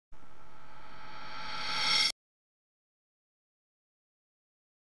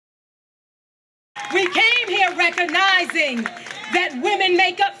We came here recognizing that women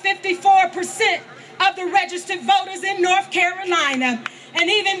make up 54% of the registered voters in North Carolina. And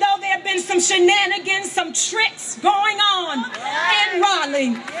even though there have been some shenanigans, some tricks going on in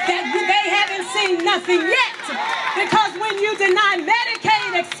Raleigh, that they haven't seen nothing yet. Because when you deny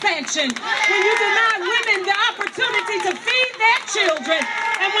Medicaid expansion, when you deny women the opportunity to feed their children,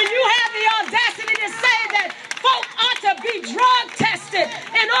 and when you have the audacity to say that folk ought to be drug tested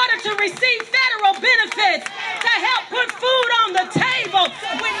in order to receive federal benefits to help put food on the table.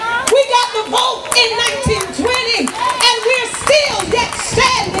 We got the vote in 1920, and we're still yet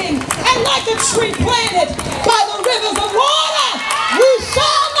standing, and like a tree planted